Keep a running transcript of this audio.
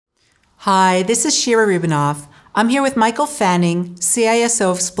Hi, this is Shira Rubinoff. I'm here with Michael Fanning, CISO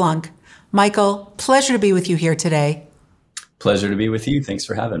of Splunk. Michael, pleasure to be with you here today. Pleasure to be with you. Thanks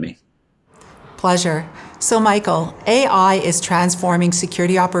for having me. Pleasure. So Michael, AI is transforming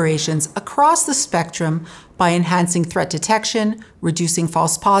security operations across the spectrum by enhancing threat detection, reducing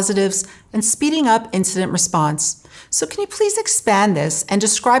false positives, and speeding up incident response. So can you please expand this and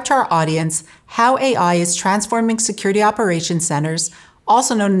describe to our audience how AI is transforming security operations centers,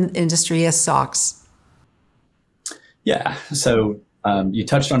 also known in the industry as SOCs? Yeah, so you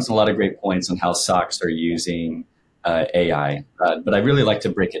touched on a lot of great points on how SOCs are using AI, but I really like to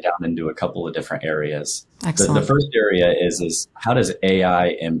break it down into a couple of different areas. Excellent. The first area is how does AI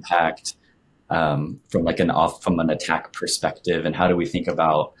impact from an attack perspective, and how do we think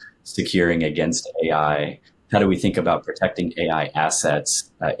about securing against AI? How do we think about protecting AI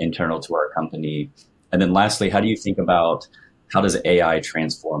assets internal to our company? And then lastly, how do you think about how does AI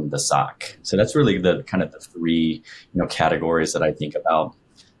transform the SOC? So that's really the kind of the three categories that I think about.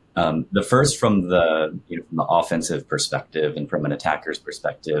 The first from from the offensive perspective and from an attacker's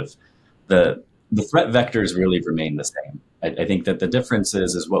perspective, the threat vectors really remain the same. I think that the difference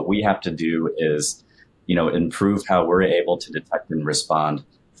is what we have to do is improve how we're able to detect and respond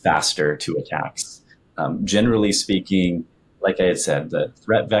faster to attacks. Generally speaking, like I had said, the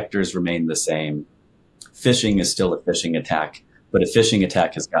threat vectors remain the same. Phishing is still a phishing attack, but a phishing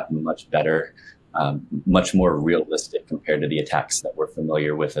attack has gotten much better, much more realistic compared to the attacks that we're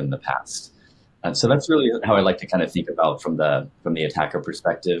familiar with in the past. And so that's really how I like to kind of think about from the attacker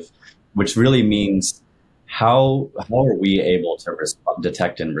perspective, which really means how are we able to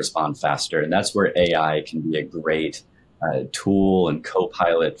detect and respond faster? And that's where AI can be a great tool and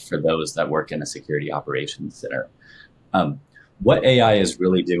co-pilot for those that work in a security operations center. What AI is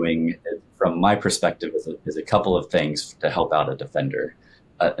really doing, from my perspective, is a couple of things to help out a defender.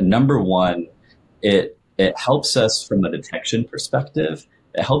 Number one, it helps us from a detection perspective.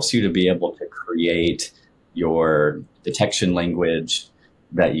 It helps you to be able to create your detection language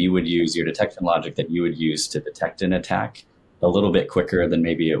that you would use, your detection logic that you would use to detect an attack a little bit quicker than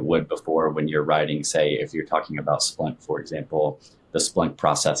maybe it would before when you're writing, say, if you're talking about Splunk, for example, the Splunk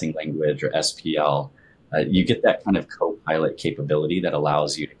processing language or SPL. You get that kind of co-pilot capability that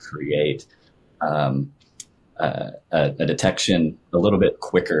allows you to create a detection a little bit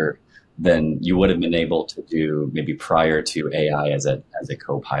quicker than you would have been able to do maybe prior to AI as a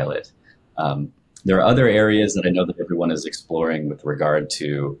co-pilot. There are other areas that I know that everyone is exploring with regard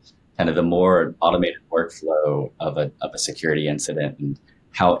to kind of the more automated workflow of a security incident and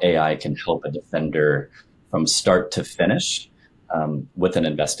how AI can help a defender from start to finish with an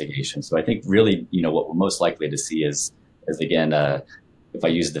investigation. So I think really, what we're most likely to see is again, if I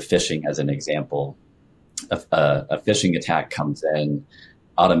use the phishing as an example, a phishing attack comes in,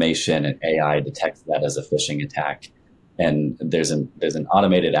 automation and AI detects that as a phishing attack. And there's an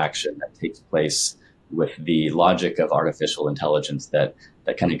automated action that takes place with the logic of artificial intelligence that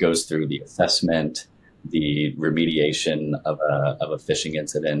kind of goes through the assessment, the remediation of a phishing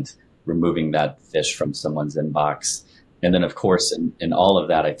incident, removing that fish from someone's inbox. And then, of course, in all of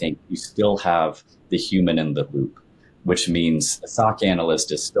that, I think you still have the human in the loop, which means a SOC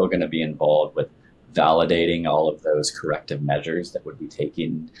analyst is still going to be involved with validating all of those corrective measures that would be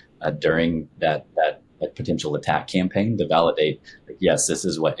taken during that potential attack campaign to validate, like, yes, this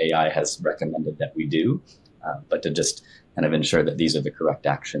is what AI has recommended that we do, but to just kind of ensure that these are the correct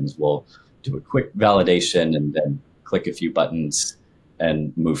actions. We'll do a quick validation and then click a few buttons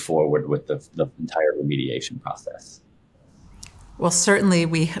and move forward with the entire remediation process. Well, certainly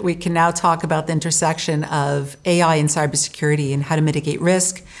we can now talk about the intersection of AI and cybersecurity and how to mitigate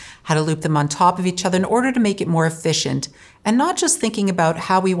risk, how to loop them on top of each other in order to make it more efficient. And not just thinking about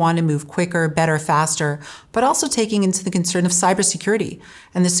how we want to move quicker, better, faster, but also taking into the concern of cybersecurity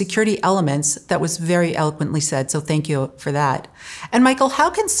and the security elements. That was very eloquently said, so thank you for that. And Michael, how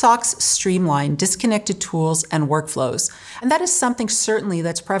can SOCs streamline disconnected tools and workflows? And that is something certainly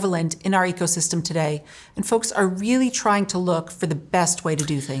that's prevalent in our ecosystem today. And folks are really trying to look for the best way to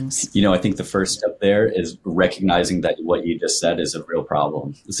do things. I think the first step there is recognizing that what you just said is a real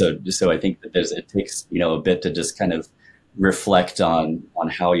problem. So I think that it takes, a bit to just kind of reflect on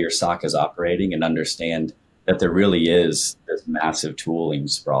how your SOC is operating and understand that there really is this massive tooling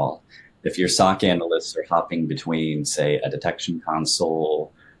sprawl. If your SOC analysts are hopping between, say, a detection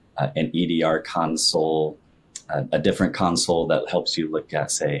console, an EDR console, a different console that helps you look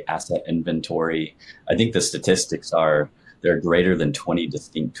at, say, asset inventory, I think the statistics are there are greater than 20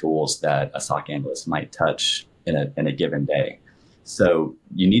 distinct tools that a SOC analyst might touch in a given day. So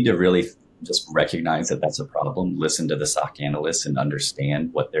you need to really just recognize that that's a problem, listen to the SOC analysts and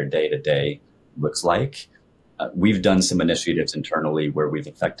understand what their day-to-day looks like. We've done some initiatives internally where we've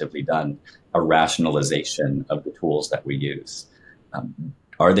effectively done a rationalization of the tools that we use.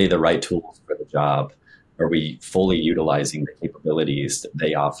 Are they the right tools for the job? Are we fully utilizing the capabilities that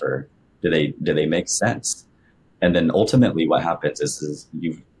they offer? Do they make sense? And then ultimately what happens is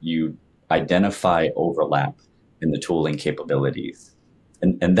you identify overlap in the tooling capabilities.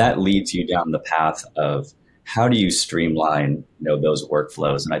 And that leads you down the path of how do you streamline, those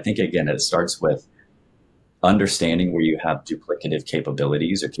workflows? And I think, again, it starts with understanding where you have duplicative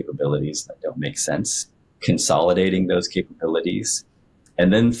capabilities or capabilities that don't make sense, consolidating those capabilities,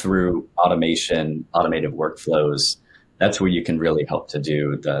 and then through automation, automated workflows, that's where you can really help to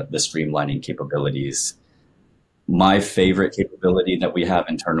do the streamlining capabilities. My favorite capability that we have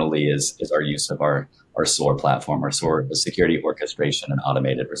internally is our use of our SOAR platform, our SOAR, the security orchestration and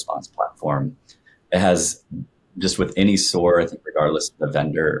automated response platform. It has, just with any SOAR, I think regardless of the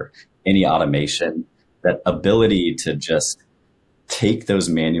vendor, any automation, that ability to just take those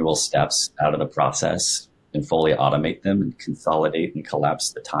manual steps out of the process and fully automate them and consolidate and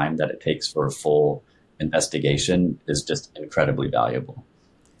collapse the time that it takes for a full investigation is just incredibly valuable.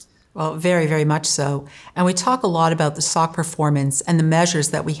 Well, very, very much so. And we talk a lot about the SOC performance and the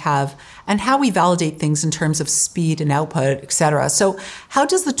measures that we have and how we validate things in terms of speed and output, et cetera. So how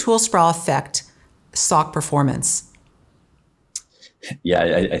does the tool sprawl affect SOC performance?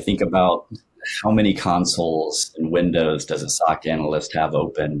 Yeah, I think about how many consoles and windows does a SOC analyst have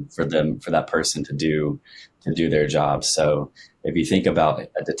open for that person to do their job. So if you think about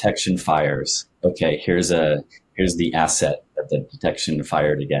a detection fires, okay, here's the asset that the detection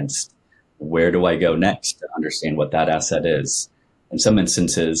fired against. Where do I go next to understand what that asset is? In some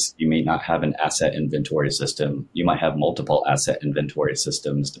instances, you may not have an asset inventory system. You might have multiple asset inventory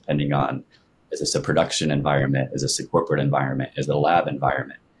systems depending on, is this a production environment? Is this a corporate environment? Is it a lab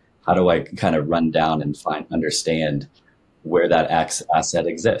environment? How do I kind of run down and understand where that asset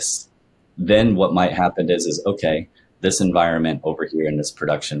exists? Then what might happen is okay, this environment over here in this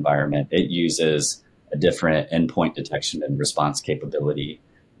production environment, it uses a different endpoint detection and response capability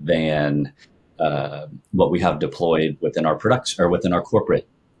than what we have deployed within our production or within our corporate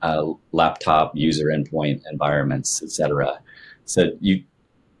laptop user endpoint environments, et cetera. So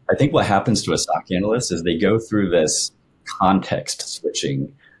I think what happens to a SOC analyst is they go through this context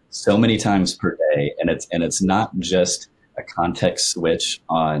switching so many times per day, and it's not just a context switch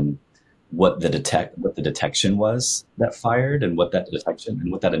on what the detection was that fired and what that detection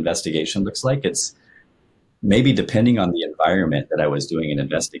and what that investigation looks like. It's maybe depending on the environment that I was doing an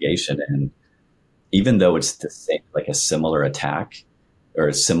investigation in, even though it's the same, like a similar attack or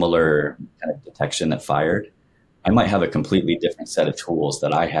a similar kind of detection that fired, I might have a completely different set of tools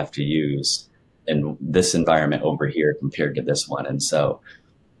that I have to use in this environment over here compared to this one. And so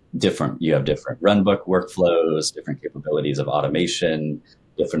you have different runbook workflows, different capabilities of automation,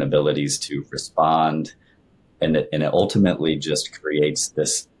 different abilities to respond. And it ultimately just creates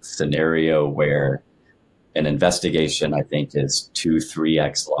this scenario where an investigation, I think, is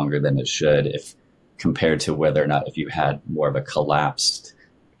 2-3x longer than it should if compared to whether or not if you had more of a collapsed,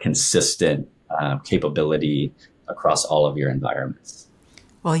 consistent capability across all of your environments.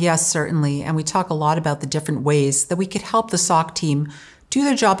 Well, yes, certainly. And we talk a lot about the different ways that we could help the SOC team do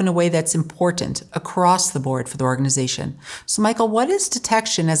their job in a way that's important across the board for the organization. So, Michael, what is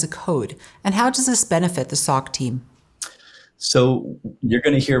detection as a code, and how does this benefit the SOC team? So you're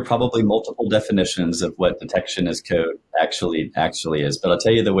going to hear probably multiple definitions of what detection as code actually is, but I'll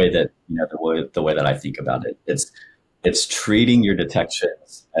tell you the way that the way that I think about it. It's treating your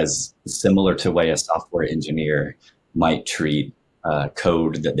detections as similar to the way a software engineer might treat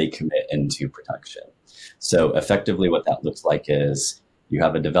code that they commit into production. So effectively, what that looks like is you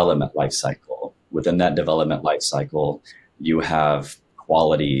have a development lifecycle. Within that development lifecycle, you have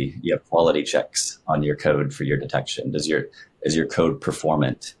quality checks on your code for your detection. Is your code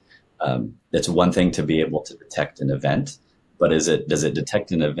performant? It's one thing to be able to detect an event, but does it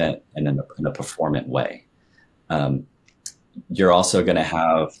detect an event in a performant way? You're also going to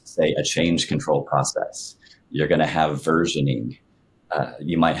have, say, a change control process. You're going to have versioning.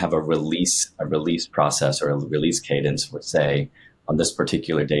 You might have a release process or a release cadence would say, on this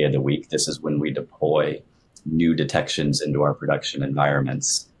particular day of the week, this is when we deploy new detections into our production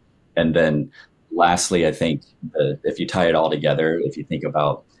environments. And then lastly, I think if you tie it all together, if you think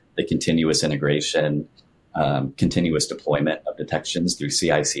about the continuous integration, continuous deployment of detections through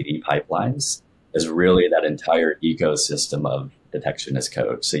CI/CD pipelines, is really that entire ecosystem of detection as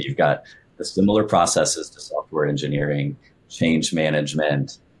code. So you've got the similar processes to software engineering, change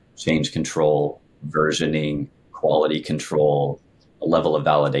management, change control, versioning, quality control, a level of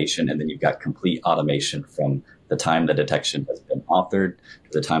validation, and then you've got complete automation from the time the detection has been authored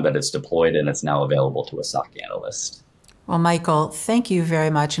to the time that it's deployed and it's now available to a SOC analyst. Well, Michael, thank you very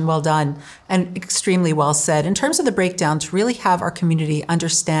much and well done and extremely well said. In terms of the breakdown, to really have our community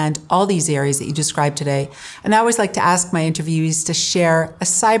understand all these areas that you described today, and I always like to ask my interviewees to share a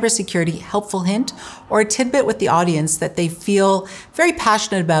cybersecurity helpful hint or a tidbit with the audience that they feel very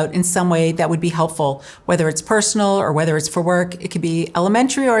passionate about in some way that would be helpful, whether it's personal or whether it's for work. It could be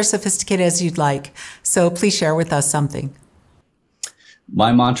elementary or as sophisticated as you'd like. So please share with us something.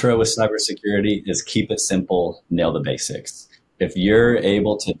 My mantra with cybersecurity is keep it simple, nail the basics. If you're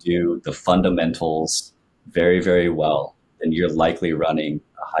able to do the fundamentals very, very well, then you're likely running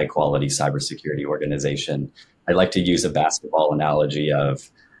a high quality cybersecurity organization. I like to use a basketball analogy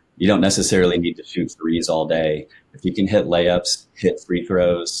of you don't necessarily need to shoot threes all day. If you can hit layups, hit free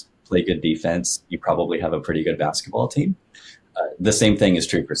throws, play good defense, you probably have a pretty good basketball team. The same thing is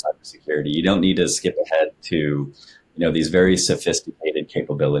true for cybersecurity. You don't need to skip ahead to these very sophisticated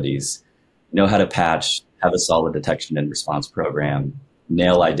capabilities, know how to patch, have a solid detection and response program,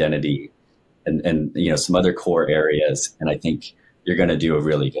 nail identity, and some other core areas. And I think you're going to do a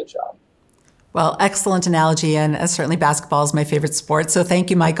really good job. Well, excellent analogy. And certainly basketball is my favorite sport. So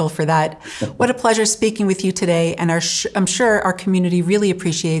thank you, Michael, for that. What a pleasure speaking with you today. And I'm sure our community really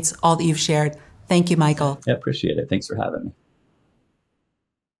appreciates all that you've shared. Thank you, Michael. I appreciate it. Thanks for having me.